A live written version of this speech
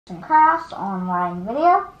and Crafts online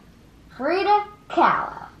video, Frida,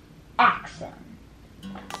 Kahlo. Action.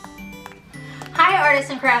 Hi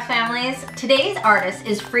Artists and Crafts families. Today's artist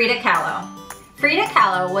is Frida Kahlo. Frida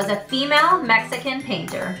Kahlo was a female Mexican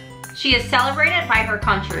painter. She is celebrated by her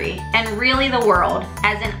country and really the world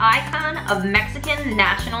as an icon of Mexican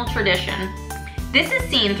national tradition. This is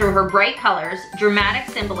seen through her bright colors,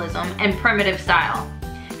 dramatic symbolism, and primitive style.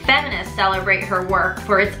 Feminists celebrate her work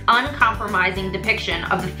for its uncompromising depiction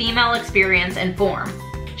of the female experience and form.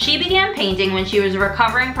 She began painting when she was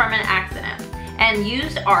recovering from an accident and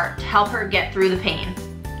used art to help her get through the pain.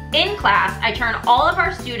 In class, I turn all of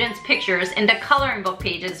our students' pictures into coloring book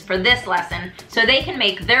pages for this lesson so they can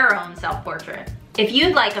make their own self-portrait. If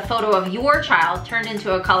you'd like a photo of your child turned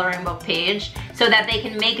into a coloring book page so that they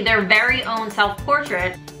can make their very own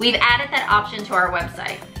self-portrait, we've added that option to our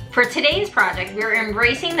website. For today's project, we're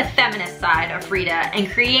embracing the feminist side of Frida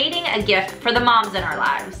and creating a gift for the moms in our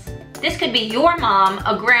lives. This could be your mom,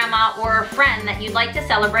 a grandma, or a friend that you'd like to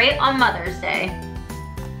celebrate on Mother's Day.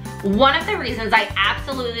 One of the reasons I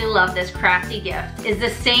absolutely love this crafty gift is the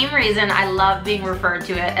same reason I love being referred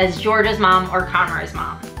to it as Georgia's mom or Conroy's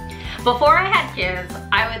mom. Before I had kids,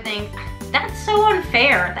 I would think, that's so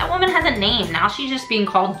unfair. That woman has a name. Now she's just being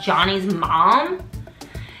called Johnny's mom.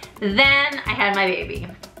 Then I had my baby.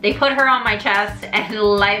 They put her on my chest and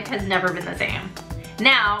life has never been the same.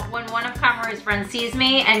 Now, when one of Conroy's friends sees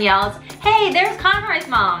me and yells, "Hey, there's Conroy's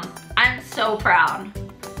mom," I'm so proud.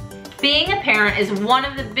 Being a parent is one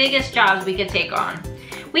of the biggest jobs we could take on.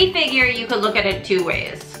 We figure you could look at it two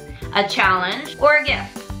ways, a challenge or a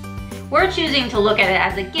gift. We're choosing to look at it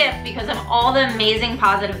as a gift because of all the amazing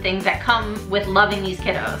positive things that come with loving these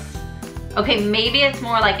kiddos. Okay, maybe it's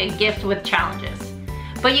more like a gift with challenges.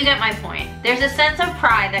 But you get my point. There's a sense of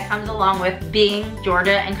pride that comes along with being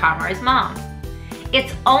Georgia and Conroy's mom.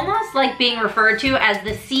 It's almost like being referred to as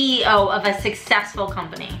the CEO of a successful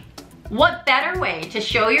company. What better way to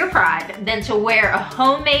show your pride than to wear a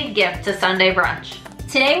homemade gift to Sunday brunch?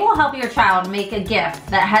 Today we'll help your child make a gift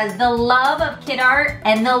that has the love of kid art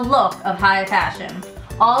and the look of high fashion,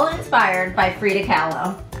 all inspired by Frida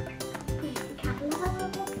Kahlo.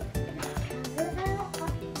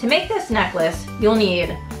 To make this necklace, you'll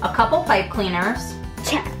need a couple pipe cleaners.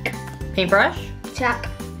 Check. Paintbrush. Check.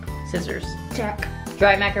 Scissors. Check.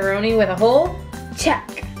 Dry macaroni with a hole.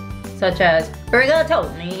 Check. Such as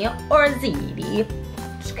rigatoni or ziti.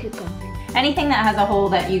 Just keep going. Anything that has a hole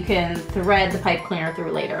that you can thread the pipe cleaner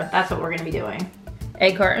through later. That's what we're gonna be doing.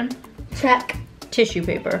 Egg carton. Check. Tissue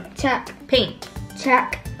paper. Check. Paint.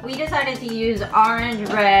 Check. We decided to use orange,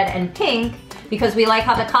 red, and pink because we like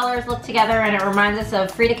how the colors look together and it reminds us of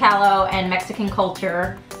Frida Kahlo and Mexican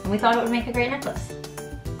culture, and we thought it would make a great necklace.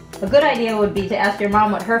 A good idea would be to ask your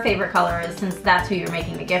mom what her favorite color is, since that's who you're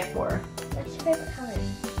making the gift for. What's your favorite color?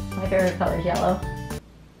 My favorite color is yellow.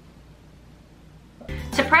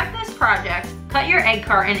 To prep this project, cut your egg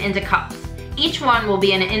carton into cups. Each one will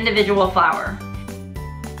be an individual flower.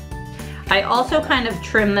 I also kind of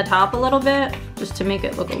trim the top a little bit just to make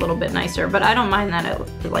it look a little bit nicer, but I don't mind that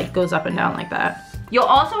it like goes up and down like that. You'll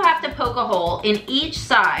also have to poke a hole in each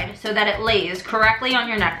side so that it lays correctly on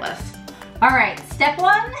your necklace. All right, step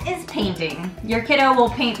one is painting. Your kiddo will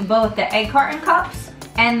paint both the egg carton cups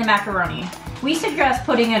and the macaroni. We suggest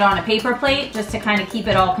putting it on a paper plate just to kind of keep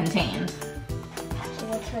it all contained. So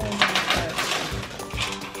what's really first?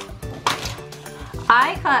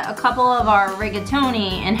 I cut a couple of our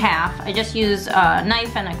rigatoni in half. I just used a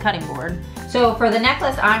knife and a cutting board. So for the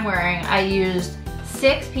necklace I'm wearing, I used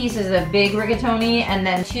 6 pieces of big rigatoni and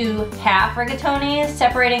then 2 half rigatonis,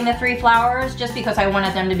 separating the 3 flowers just because I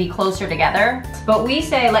wanted them to be closer together. But we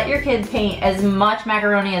say let your kids paint as much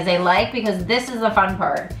macaroni as they like because this is the fun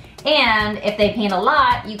part. And if they paint a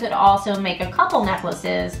lot, you could also make a couple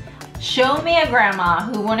necklaces. Show me a grandma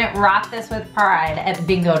who wouldn't rock this with pride at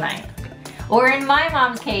bingo night. Or in my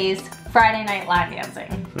mom's case, Friday night line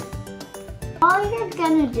dancing. All you're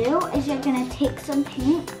gonna do is you're gonna take some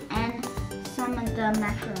paint and some of the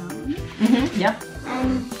macaroni. Yep.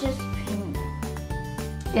 And just paint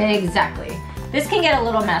it. Exactly. This can get a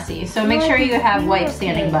little messy, so make sure you have wipes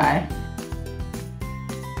standing by.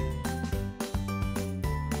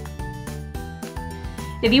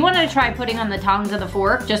 If you wanted to try putting on the tongs of the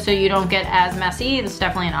fork just so you don't get as messy, it's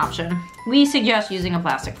definitely an option. We suggest using a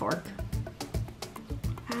plastic fork.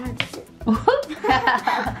 Come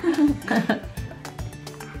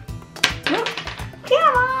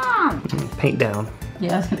on! Paint down.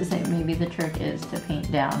 Yeah, I was gonna say maybe the trick is to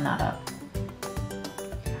paint down, not up.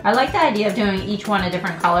 I like the idea of doing each one a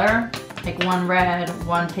different color, like one red,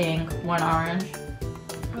 one pink, one orange.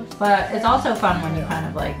 But it's also fun when you kind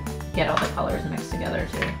of like get all the colors mixed together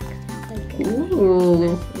too.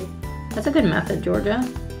 Ooh, that's a good method, Georgia.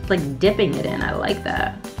 Like dipping it in, I like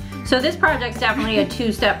that. So this project's definitely a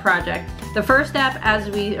two-step project. The first step, as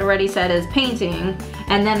we already said, is painting,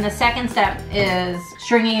 and then the second step is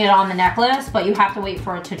stringing it on the necklace, but you have to wait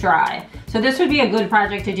for it to dry. So this would be a good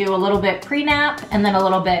project to do a little bit pre-nap and then a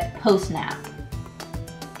little bit post-nap.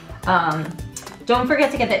 Don't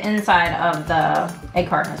forget to get the inside of the egg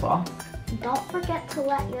carton as well. Don't forget to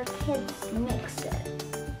let your kids mix it.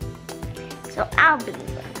 So I'll be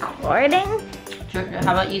recording. Georgia,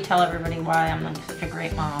 how about you tell everybody why I'm like such a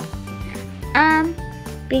great mom?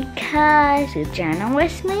 Because you journal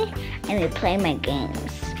with me and you play my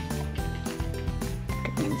games.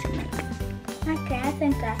 Okay, I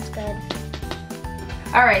think that's good.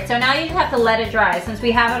 All right, so now you just have to let it dry. Since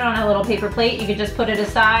we have it on a little paper plate, you could just put it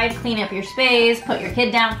aside, clean up your space, put your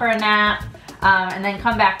kid down for a nap, and then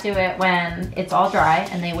come back to it when it's all dry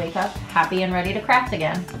and they wake up happy and ready to craft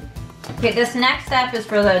again. Okay, this next step is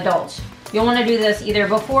for the adults. You'll want to do this either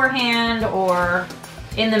beforehand or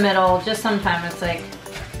in the middle. Just sometimes it's like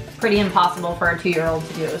pretty impossible for a 2-year-old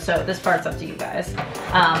to do, so this part's up to you guys.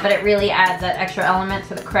 But it really adds that extra element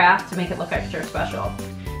to the craft to make it look extra special.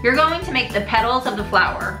 You're going to make the petals of the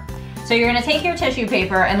flower. So you're gonna take your tissue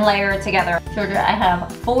paper and layer it together. Georgia, I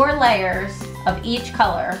have 4 layers of each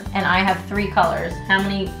color, and I have 3 colors. How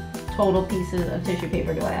many total pieces of tissue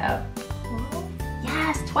paper do I have? 12?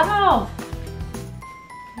 Yes, 12.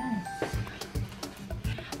 Okay.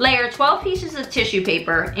 Layer 12 pieces of tissue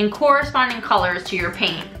paper in corresponding colors to your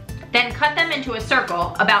paint. Then cut them into a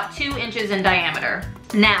circle about 2 inches in diameter.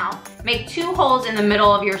 Now, make 2 holes in the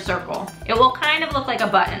middle of your circle. It will kind of look like a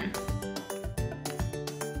button.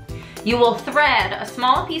 You will thread a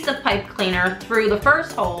small piece of pipe cleaner through the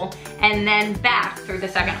first hole and then back through the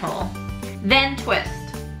second hole. Then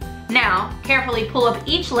twist. Now, carefully pull up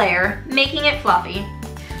each layer, making it fluffy.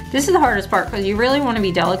 This is the hardest part because you really want to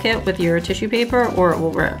be delicate with your tissue paper or it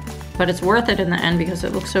will rip. But it's worth it in the end because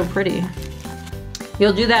it looks so pretty.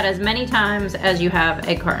 You'll do that as many times as you have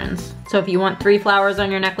egg cartons. So if you want 3 flowers on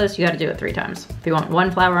your necklace, you gotta do it 3 times. If you want 1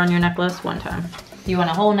 flower on your necklace, 1 time. If you want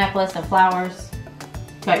a whole necklace of flowers,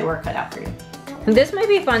 you got your work cut out for you. And this might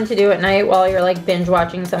be fun to do at night while you're like binge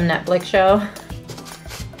watching some Netflix show.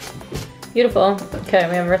 Beautiful. Okay,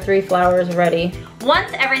 we have our 3 flowers ready.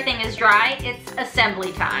 Once everything is dry, it's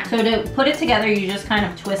assembly time. So to put it together, you just kind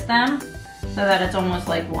of twist them so that it's almost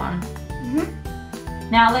like one.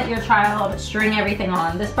 Now let your child string everything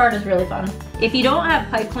on. This part is really fun. If you don't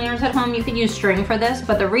have pipe cleaners at home, you can use string for this,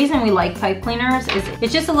 but the reason we like pipe cleaners is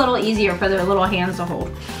it's just a little easier for their little hands to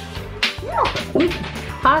hold. No.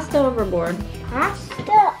 Pasta overboard.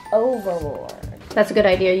 Pasta overboard. That's a good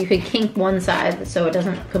idea. You could kink one side so it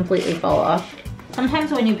doesn't completely fall off.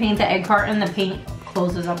 Sometimes when you paint the egg carton, the paint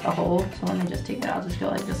closes up the hole. So let me just take it, I'll just go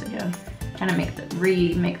like this again. Kind of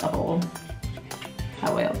remake the hole.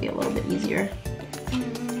 That way it'll be a little bit easier.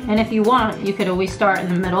 And if you want, you could always start in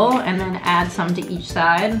the middle and then add some to each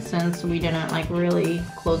side since we didn't like really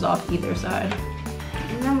close off either side.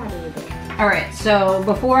 Alright, so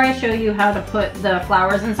before I show you how to put the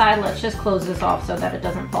flowers inside, let's just close this off so that it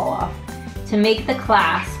doesn't fall off. To make the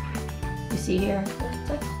clasp, you see here? What's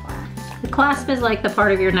the clasp? The clasp is like the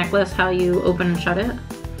part of your necklace, how you open and shut it.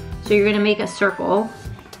 So you're gonna make a circle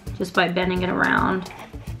just by bending it around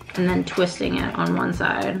and then twisting it on one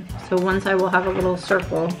side. So one side will have a little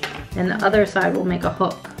circle and the other side will make a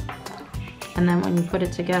hook. And then when you put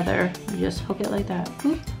it together, you just hook it like that.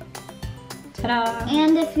 Boop. Ta-da!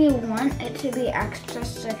 And if you want it to be extra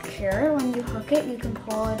secure, when you hook it, you can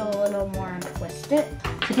pull it a little more and twist it.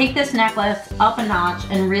 To take this necklace up a notch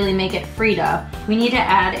and really make it Frida, we need to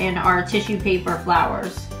add in our tissue paper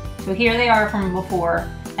flowers. So here they are from before,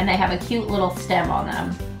 and they have a cute little stem on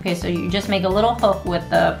them. Okay, so you just make a little hook with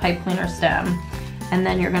the pipe cleaner stem, and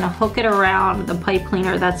then you're gonna hook it around the pipe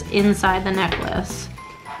cleaner that's inside the necklace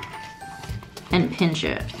and pinch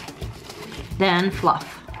it. Then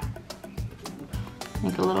fluff.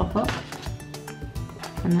 Make a little hook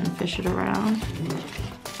and then fish it around.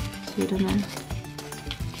 See it, and then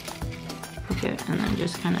hook it and then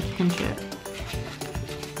just kind of pinch it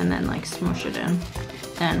and then like smush it in.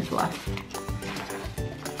 Then fluff.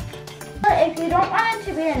 If you don't want it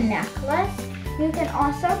to be a necklace, you can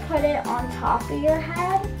also put it on top of your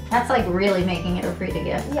head. That's like really making it a Frida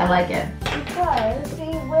gift. Yeah. I like it. Because she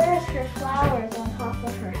wears her flowers on top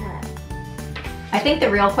of her head. I think the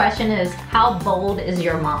real question is, how bold is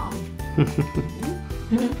your mom? Put it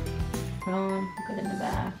in the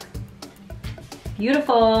back.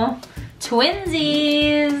 Beautiful.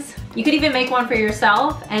 Twinsies. You could even make one for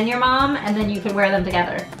yourself and your mom, and then you could wear them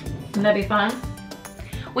together. Wouldn't that be fun?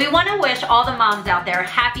 We want to wish all the moms out there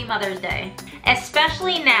happy Mother's Day.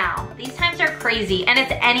 Especially now. These times are crazy and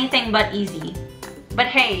it's anything but easy. But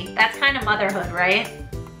hey, that's kind of motherhood, right?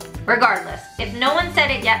 Regardless, if no one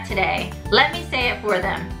said it yet today, let me say it for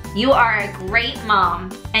them. You are a great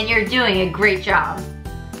mom and you're doing a great job.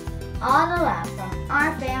 All the love from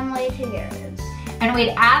our family to yours. And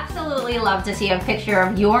we'd absolutely love to see a picture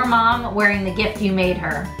of your mom wearing the gift you made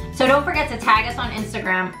her. So don't forget to tag us on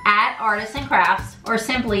Instagram at Artists and Crafts or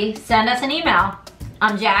simply send us an email.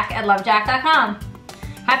 I'm Jack@lovejack.com.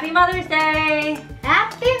 Happy Mother's Day!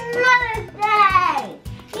 Happy Mother's Day!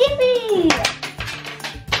 Yippee!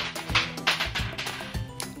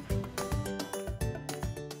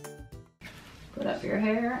 Put up your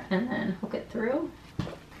hair and then hook it through.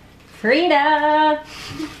 Frida!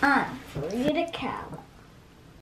 I'm Frida Kahlo.